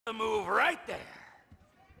The move right there.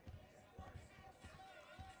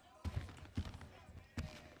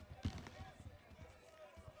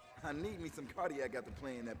 I need me some cardiac after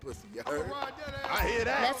playing that pussy, you heard? I hear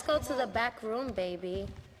that. Let's go to the back room, baby.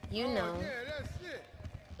 You know. Yeah, that's it.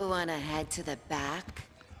 Wanna head to the back?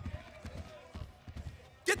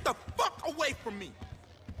 Get the fuck away from me!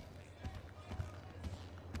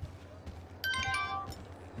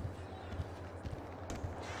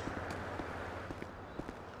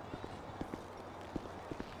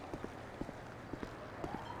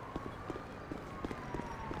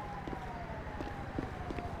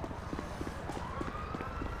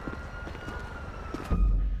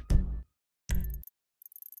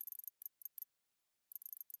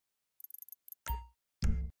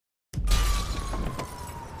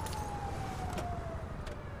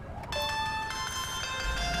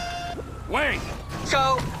 Wait!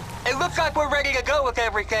 So, it looks like we're ready to go with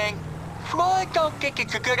everything. Floyd don't think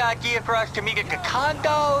it's a good idea for us to meet at the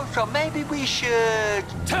condo, so maybe we should...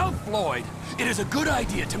 Tell Floyd it is a good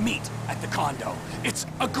idea to meet at the condo. It's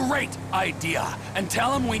a great idea. And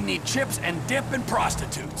tell him we need chips and dip and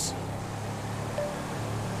prostitutes.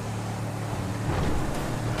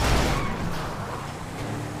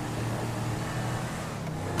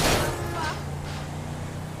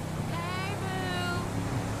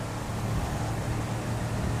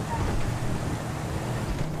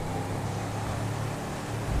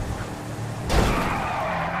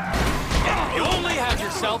 You only have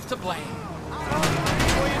yourself to blame.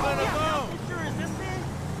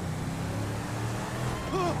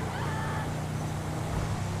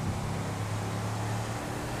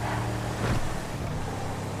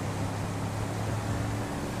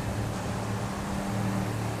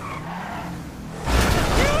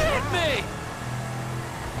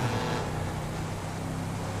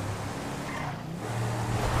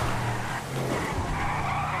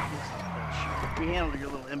 We handled your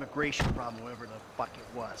little immigration problem, whatever the fuck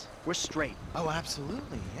it was. We're straight. Oh,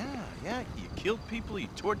 absolutely, yeah. You killed people, you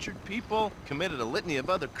tortured people, committed a litany of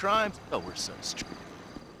other crimes. Oh, we're so straight.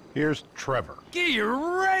 Here's Trevor.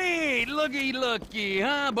 Great! Looky,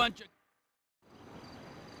 huh? Bunch of...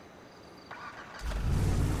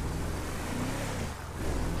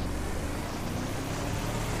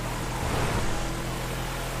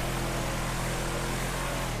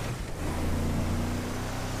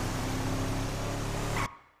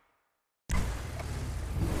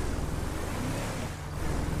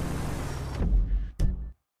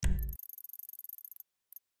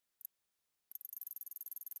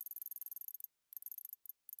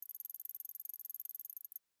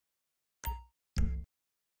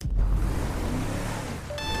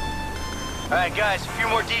 All right, guys, a few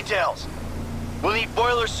more details. We'll need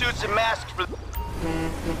boiler suits and masks for...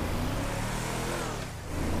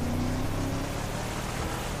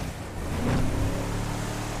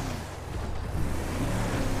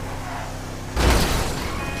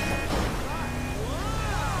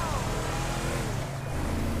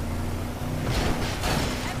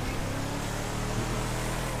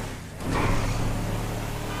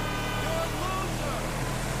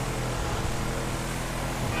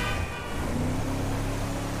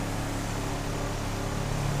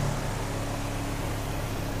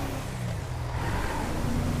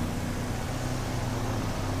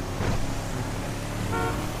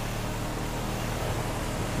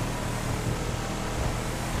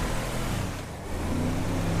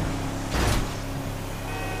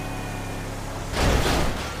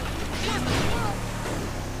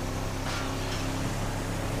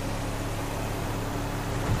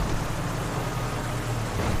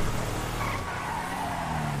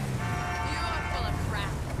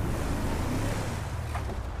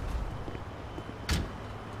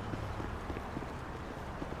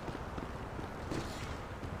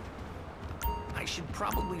 I should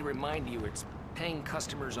probably remind you it's paying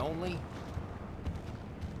customers only.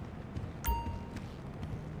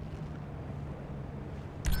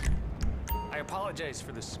 I apologize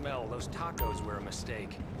for the smell. Those tacos were a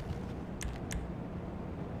mistake.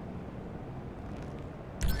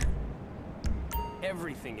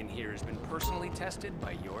 Everything in here has been personally tested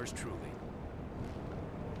by yours truly.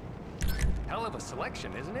 Hell of a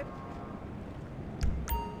selection, isn't it?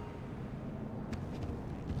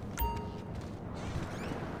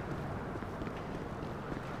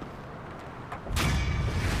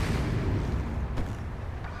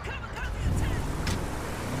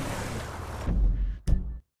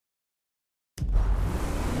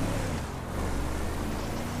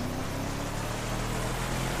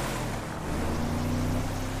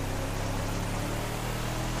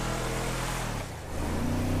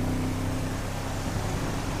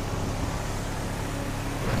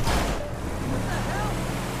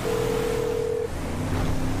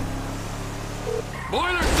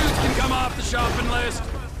 Boiler suits can come off the shopping list.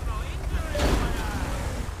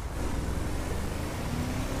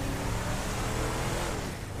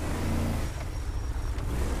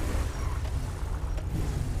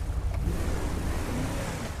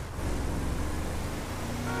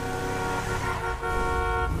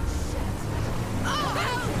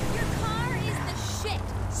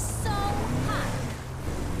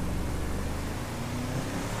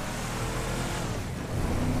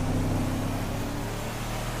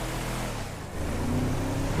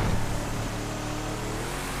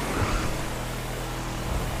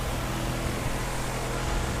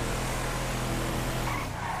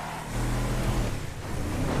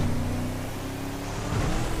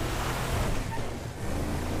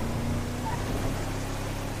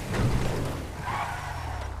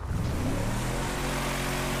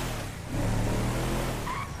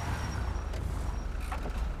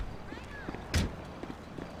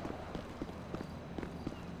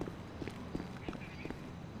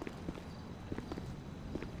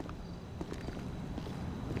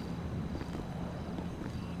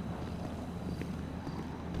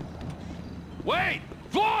 Wait!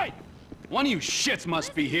 Floyd! One of you shits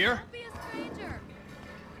must be here.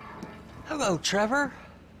 Hello, Trevor.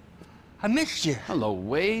 I missed you. Hello,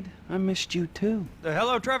 Wade. I missed you too.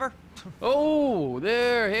 Hello, Trevor. Oh,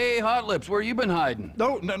 there. Hey, Hot Lips, where you been hiding?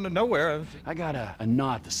 Nowhere. I got a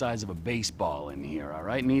knot the size of a baseball in here, all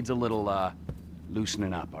right? Needs a little,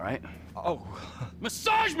 loosening up, all right? Oh.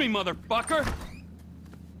 Massage me, motherfucker!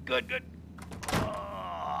 Good, good.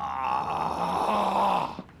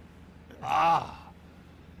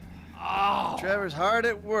 Trevor's hard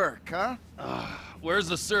at work, huh? Where's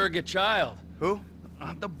the surrogate child? Who?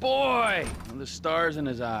 The boy! The stars in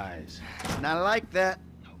his eyes. Not like that.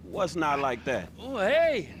 What's not like that? Oh,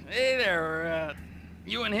 hey! Hey there,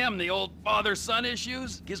 you and him, the old father-son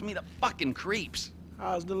issues? Gives me the fucking creeps.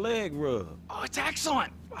 How's the leg rub? Oh, it's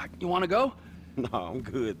excellent! You wanna go? No, I'm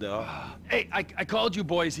good, dog. Hey, I called you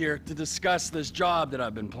boys here to discuss this job that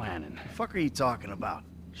I've been planning. The fuck are you talking about?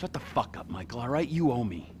 Shut the fuck up, Michael, all right? You owe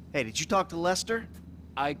me. Hey, did you talk to Lester?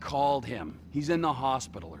 I called him. He's in the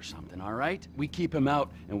hospital or something, all right? We keep him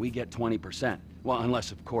out and we get 20%. Well,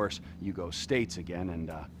 unless, of course, you go states again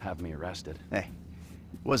and have me arrested. Hey,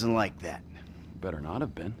 it wasn't like that. Better not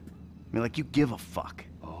have been. I mean, like you give a fuck.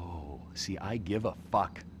 Oh, see, I give a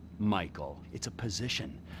fuck, Michael. It's a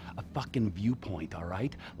position, a fucking viewpoint, all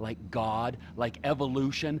right? Like God, like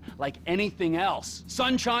evolution, like anything else.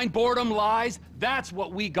 Sunshine, boredom, lies, that's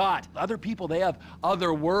what we got. Other people, they have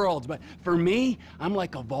other worlds, but for me, I'm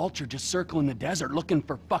like a vulture just circling the desert looking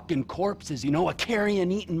for fucking corpses, you know, a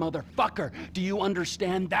carrion-eating motherfucker. Do you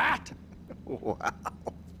understand that? Wow.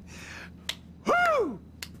 Woo!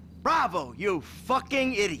 Bravo, you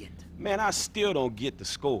fucking idiot. Man, I still don't get the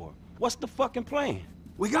score. What's the fucking plan?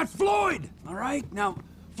 We got Floyd, all right? Now,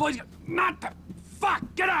 Floyd's got... Not the... Fuck!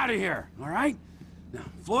 Get out of here, all right? Now,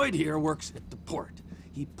 Floyd here works at the port.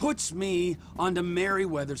 He puts me onto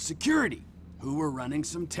Merryweather security, who were running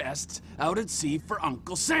some tests out at sea for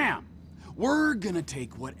Uncle Sam. We're gonna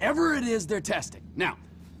take whatever it is they're testing. Now,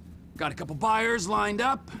 got a couple buyers lined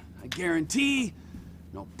up. I guarantee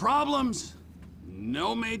no problems,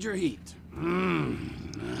 no major heat.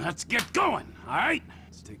 Let's get going, all right?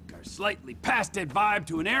 Let's take our slightly past dead vibe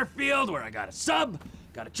to an airfield where I got a sub,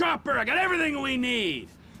 got a chopper, I got everything we need.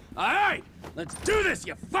 All right, let's do this,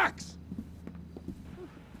 you fucks!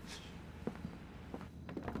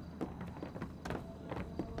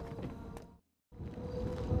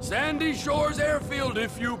 Sandy Shores Airfield,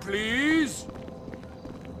 if you please.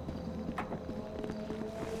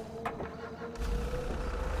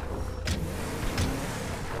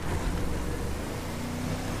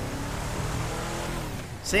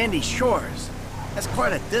 Sandy Shores. That's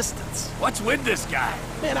quite a distance. What's with this guy?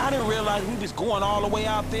 Man, I didn't realize we was going all the way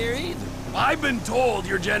out there either. I've been told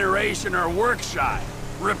your generation are work shy.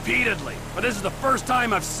 Repeatedly. But this is the first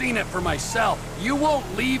time I've seen it for myself. You won't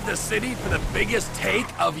leave the city for the biggest take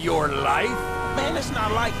of your life? Man, it's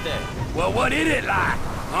not like that. Well, what is it like,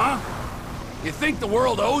 huh? You think the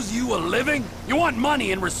world owes you a living? You want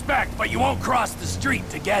money and respect, but you won't cross the street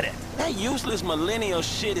to get it. That useless millennial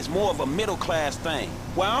shit is more of a middle-class thing.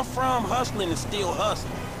 Where I'm from, hustling is still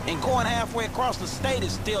hustling. And going halfway across the state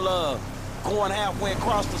is still, going halfway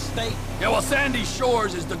across the state. Yeah, well, Sandy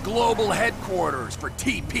Shores is the global headquarters for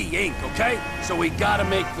TP Inc., okay? So we gotta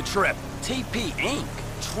make the trip. TP Inc.?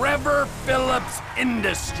 Trevor Phillips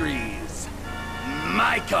Industries.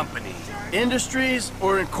 My company. Industries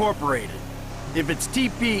or Incorporated? If it's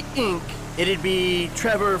TP Inc., it'd be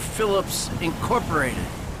Trevor Phillips Incorporated.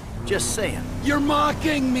 Just saying. You're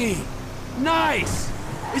mocking me. Nice.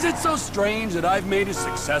 Is it so strange that I've made a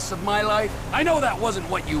success of my life? I know that wasn't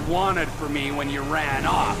what you wanted for me when you ran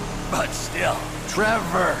off, but still.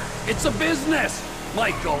 Trevor! It's a business,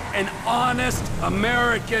 Michael, an honest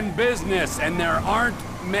American business, and there aren't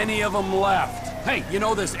many of them left. Hey, you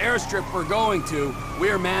know this airstrip we're going to,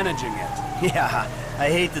 we're managing it. Yeah, I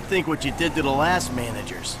hate to think what you did to the last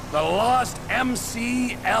managers. The Lost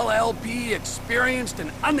MC LLP experienced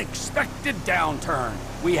an unexpected downturn.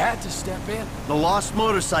 We had to step in. The Lost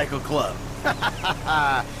Motorcycle Club.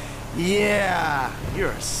 Yeah,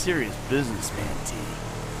 you're a serious businessman, T.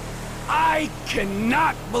 I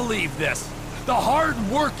cannot believe this. The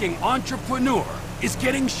hard-working entrepreneur is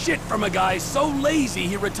getting shit from a guy so lazy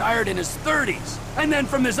he retired in his 30s. And then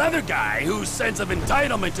from this other guy whose sense of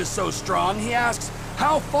entitlement is so strong, he asks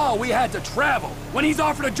how far we had to travel when he's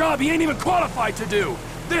offered a job he ain't even qualified to do.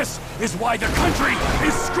 This is why the country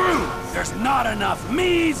is screwed. There's not enough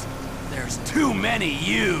me's, there's too many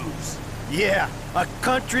you's. Yeah, a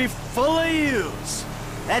country full of yous.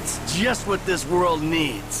 That's just what this world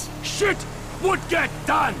needs. Shit would get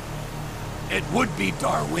done. It would be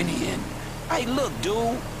Darwinian. Hey, look,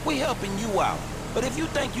 dude, we helping you out. But if you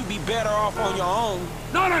think you'd be better off on your own...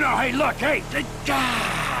 No, hey, look, hey,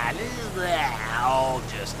 God,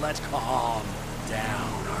 let's calm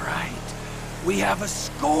down, all right? We have a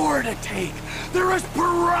score to take. There is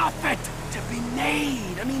profit to be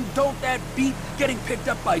made. I mean, don't that beat getting picked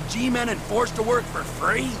up by G-men and forced to work for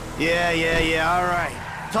free? Yeah, all right.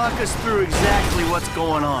 Talk us through exactly what's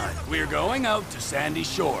going on. We're going out to Sandy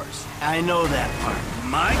Shores. I know that part.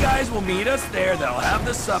 My guys will meet us there. They'll have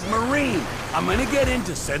the submarine. I'm gonna get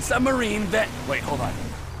into said submarine that... Wait, hold on.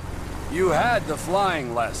 You had the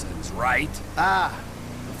flying lessons, right? Ah,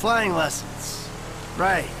 the flying lessons.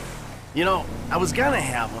 Right. You know, I was gonna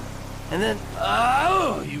have them, and then...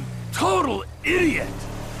 Oh, you total idiot!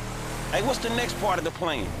 Hey, what's the next part of the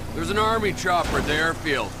plan? There's an army chopper at the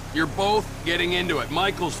airfield. You're both getting into it.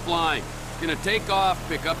 Michael's flying. Gonna take off,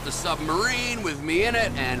 pick up the submarine with me in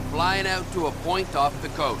it, and flying out to a point off the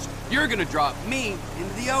coast. You're gonna drop me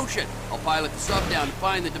into the ocean. I'll pilot the sub down to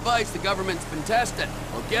find the device the government's been testing.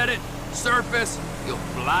 I'll get it, surface, you'll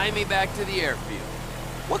fly me back to the airfield.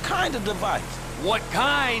 What kind of device? What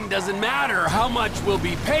kind doesn't matter. How much will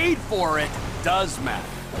be paid for it does matter.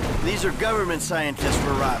 These are government scientists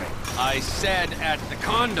we're robbing. I said at the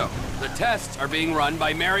condo. The tests are being run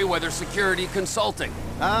by Merryweather Security Consulting.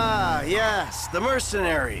 Ah, yes, the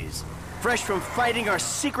mercenaries. Fresh from fighting our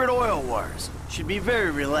secret oil wars. Should be very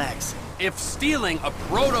relaxing. If stealing a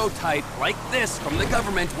prototype like this from the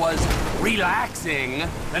government was relaxing,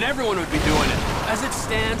 then everyone would be doing it. As it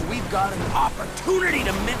stands, we've got an opportunity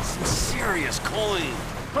to mint some serious coin.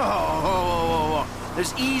 Oh,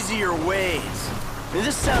 there's easier ways. I mean,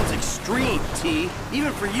 this sounds extreme, T,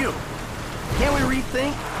 even for you. Can't we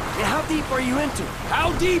rethink? I mean, how deep are you into it?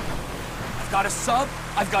 How deep? I've got a sub,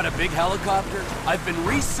 I've got a big helicopter. I've been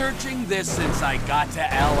researching this since I got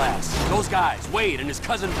to LS. Those guys, Wade and his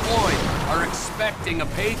cousin Floyd, are expecting a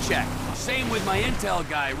paycheck. Same with my intel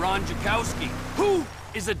guy, Ron Jakowski, who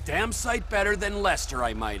is a damn sight better than Lester,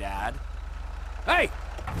 I might add. Hey,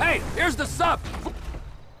 here's the sub.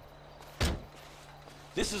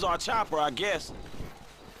 This is our chopper, I guess.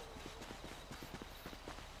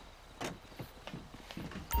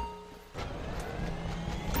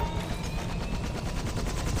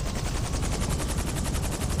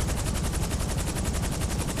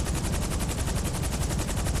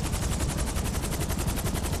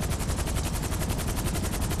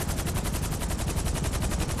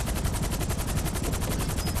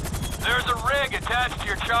 There's a rig attached to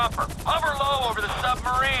your chopper. Hover low over the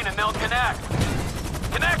submarine and they'll connect.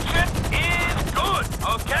 Connection is good.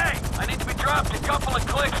 Okay, I need to be dropped a couple of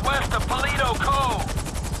clicks west of Polito Cove.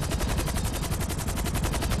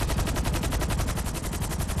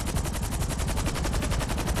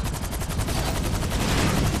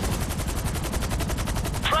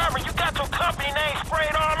 Trevor, you got your company name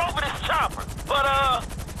sprayed all over this chopper. But,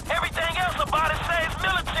 everything else about it says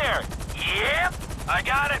military. Yep, I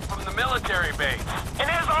got it from the military base. And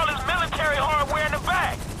there's all this military hardware in the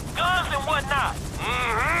back. Guns and whatnot.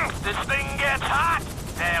 This thing gets hot,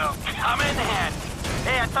 they'll come in handy.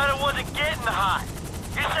 Hey, I thought it wasn't getting hot.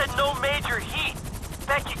 You said no major heat.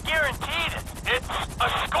 That you guaranteed it. It's a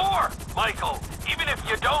score, Michael. Even if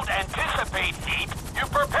you don't anticipate heat, you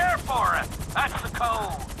prepare for it. That's the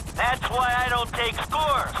code. That's why I don't take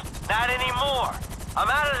scores. Not anymore. I'm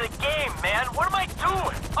out of the game, man. What am I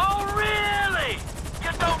doing? Oh, really?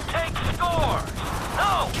 You don't take scores?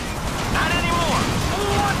 No, not anymore.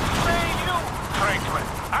 What say you, Franklin?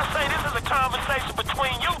 I say this is a conversation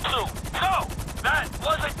between you two. So, that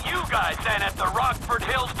wasn't you guys then at the Rockford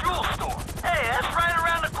Shepherd Hills Jewel Store. Hey, that's right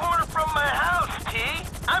around the corner from my house, T.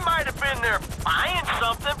 I might have been there buying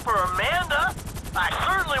something for Amanda. I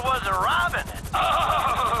certainly wasn't robbing it.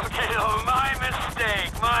 Oh, okay, oh, my mistake.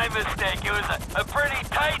 It was a pretty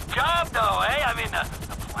tight job, though, eh? I mean, the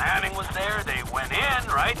planning was there. They went in,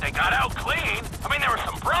 right? They got out clean. I mean, there were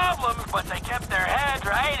some problems, but they kept their heads,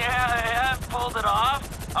 right? Yeah, pulled it off.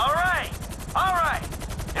 All right.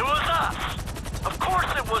 It was us. Of course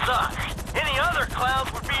it was us. Any other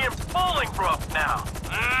clowns would be in Bolingbrook now.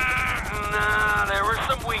 Nah, there were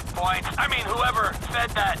some weak points. I mean, whoever fed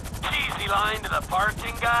that cheesy line to the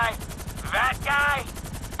parking guy, that guy,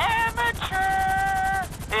 amateur.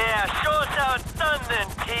 Yeah, show us how it's done then,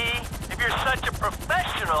 T. If you're such a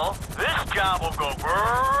professional, this job will go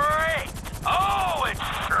great. Oh, it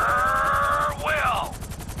sure will.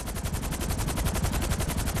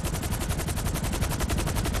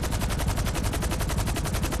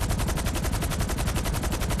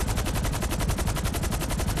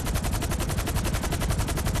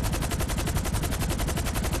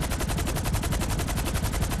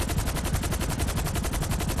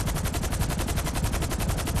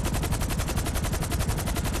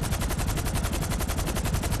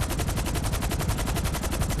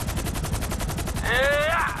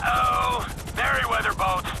 Merryweather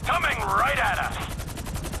boats coming right at us.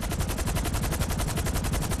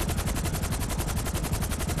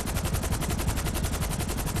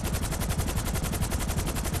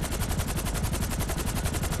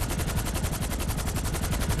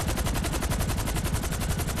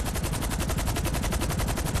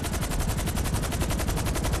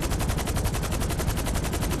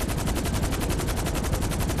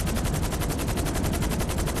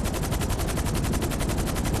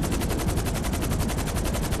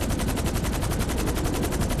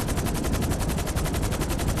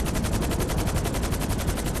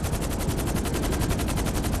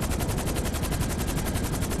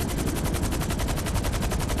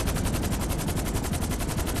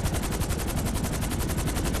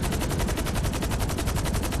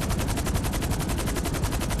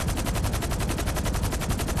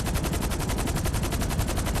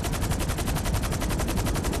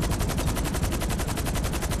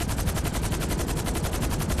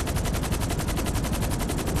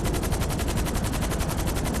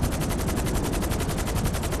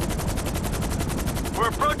 We're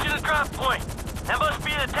approaching the drop point. That must be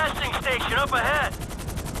the testing station up ahead.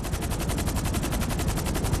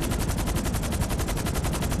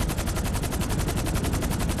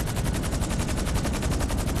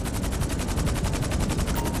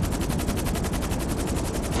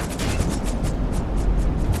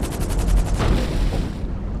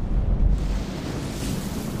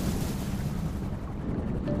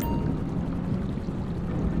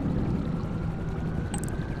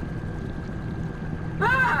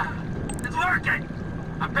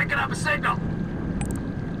 I'm picking up a signal.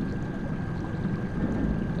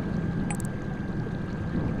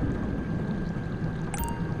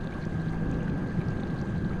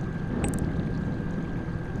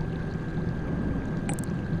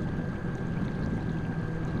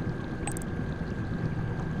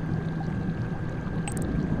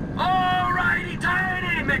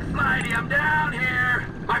 Alrighty-tighty, McFlighty, I'm down here.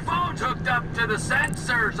 My phone's hooked up to the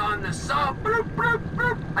sensors on the sub. Bloop, bloop,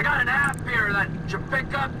 bloop. I got an app here that should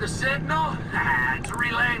pick up the signal. It's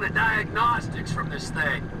relaying the diagnostics from this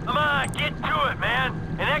thing. Come on, get to it, man.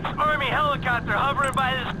 An ex-Army helicopter hovering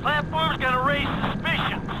by this platform's gonna raise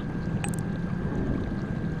suspicions.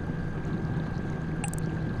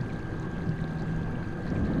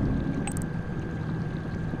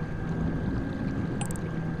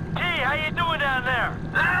 Hey, how you doing down there?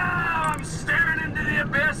 Ah, I'm staring into the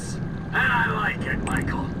abyss, and I like it,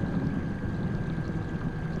 Michael.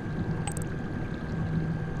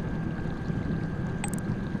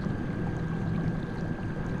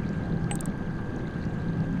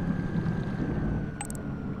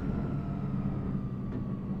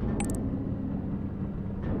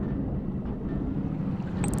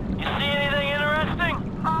 You see anything interesting?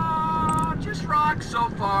 Just rocks so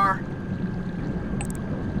far.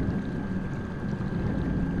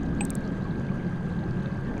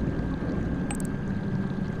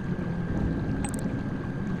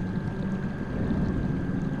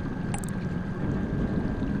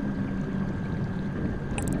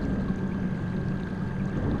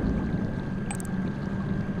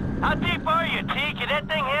 How deep are you, T? Can that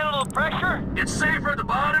thing handle the pressure? It's safer at the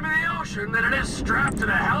bottom of the ocean than it is strapped to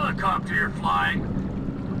the helicopter you're flying.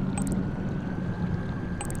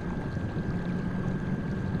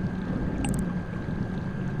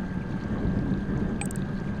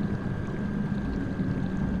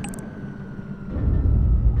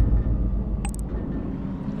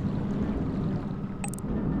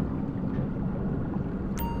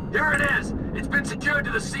 Here it is. It's been secured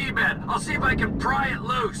to the seabed. I'll see if I can pry it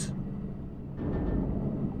loose.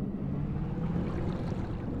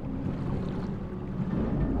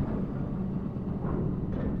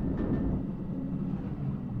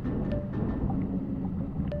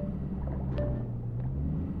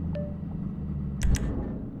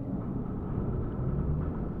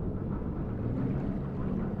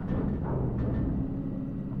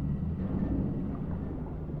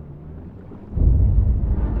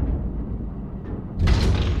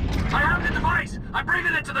 I'm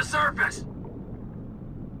bringing it to the surface!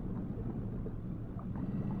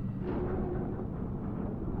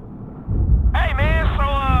 Hey, man,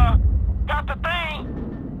 so, got the thing?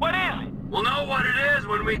 What is it? We'll know what it is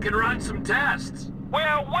when we can run some tests.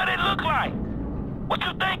 Well, what it look like? What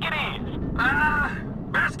you think it is?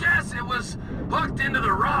 Best guess it was hooked into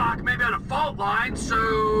the rock, maybe on a fault line,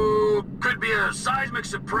 so could be a seismic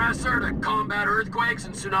suppressor to combat earthquakes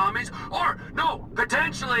and tsunamis, or, no,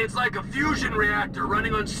 potentially it's like a fusion reactor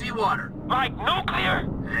running on seawater. Like nuclear?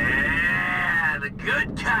 Yeah, the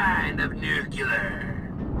good kind of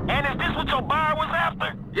nuclear. And is this what your buyer was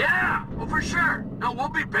after? Yeah, well, for sure. No, we'll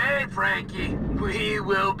be paid, Frankie. We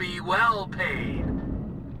will be well paid.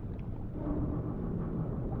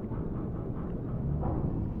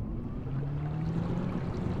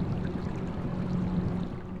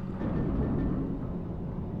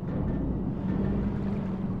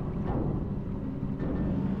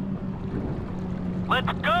 Let's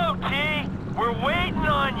go, T! We're waiting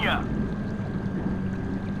on ya!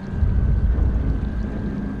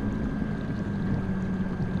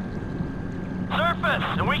 Surface,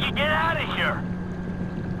 and we can get out of here!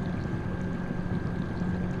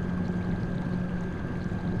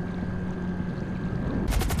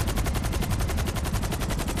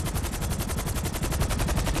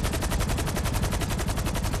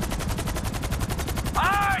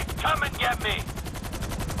 Alright, come and get me!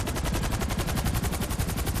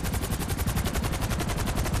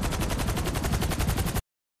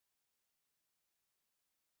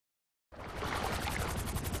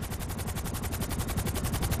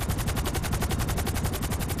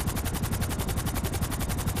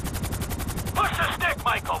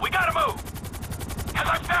 Michael, we gotta move! Because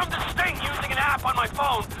I found this thing using an app on my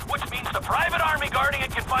phone, which means the private army guarding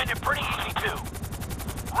it can find it pretty easy too.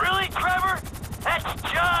 Really, Trevor? That's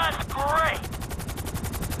just great!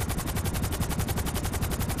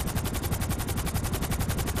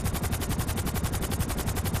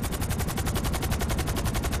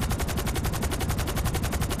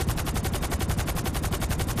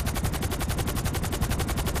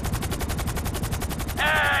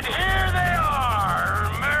 And here they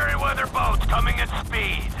are! Merryweather boats coming at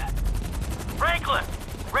speed. Franklin,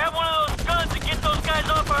 grab one of those guns and get those guys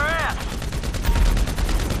off our ass.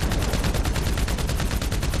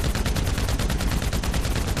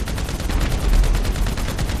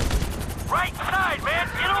 Right side, man!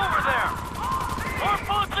 Get over there! More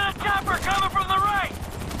boats in a chopper coming from the right!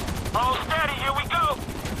 All steady, here we go!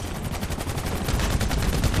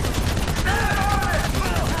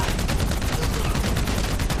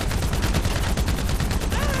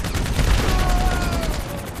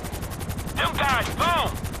 Them guys, boom!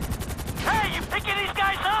 Hey, you picking these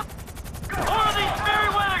guys up? More of these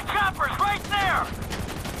Merryweather choppers right there!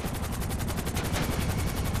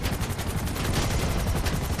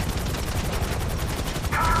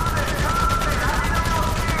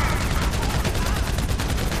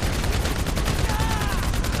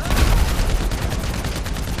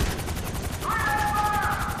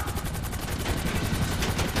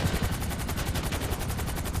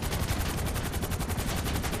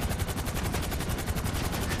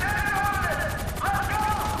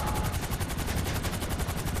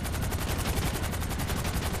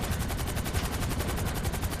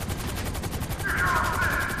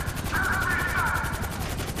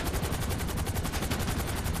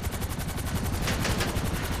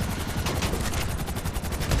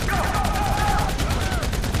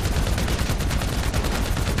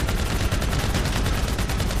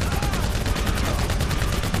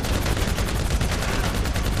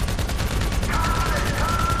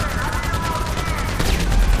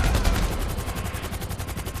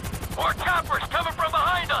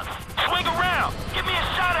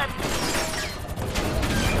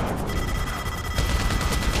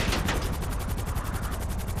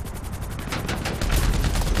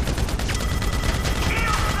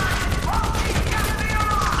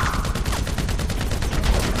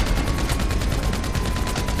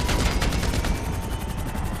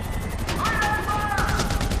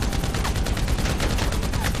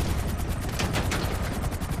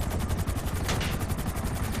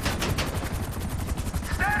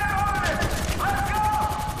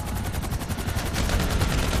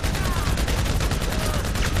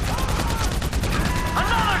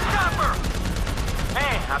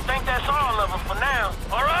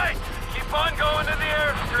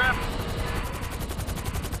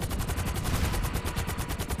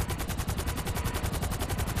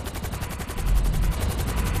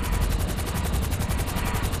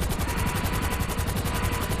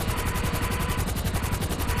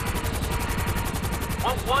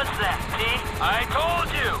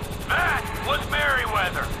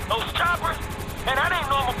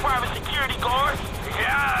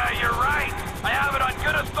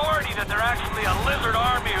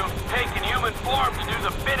 formed to do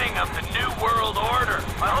the bidding of the New World Order.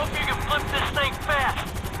 I hope you can flip this thing fast,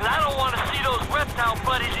 and I don't want to see those reptile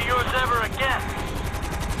buddies of yours ever again.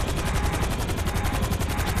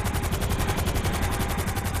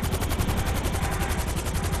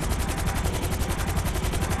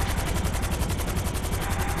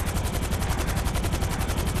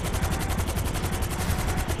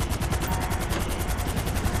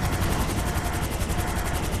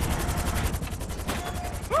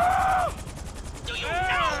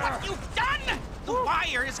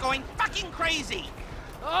 Is going fucking crazy!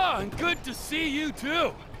 Oh, and good to see you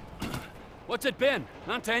too. What's it been?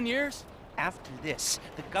 Not 10 years? After this,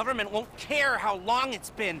 the government won't care how long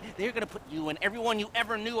it's been. They're gonna put you and everyone you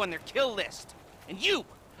ever knew on their kill list. And you!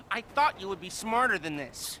 I thought you would be smarter than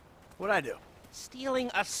this. What'd I do? Stealing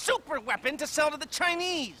a super weapon to sell to the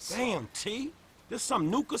Chinese! Damn, T. This some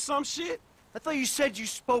nuke or some shit? I thought you said you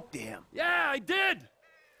spoke to him. Yeah, I did.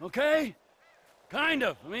 Okay? Kind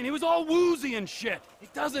of. I mean, he was all woozy and shit.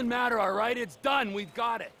 It doesn't matter, all right? It's done. We've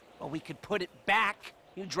got it. Well, we could put it back.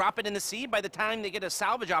 You drop it in the sea by the time they get a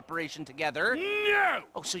salvage operation together. No!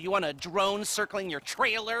 Oh, so you want a drone circling your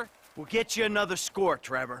trailer? We'll get you another score,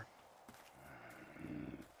 Trevor.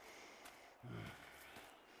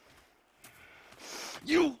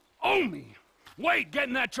 You owe me! Wait, get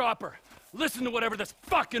in that chopper. Listen to whatever this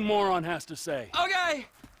fucking moron has to say. Okay!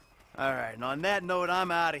 All right, and on that note,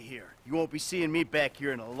 I'm out of here. You won't be seeing me back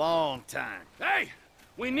here in a long time. Hey!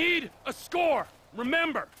 We need a score!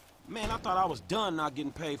 Remember! Man, I thought I was done not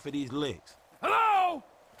getting paid for these licks. Hello?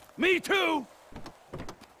 Me too!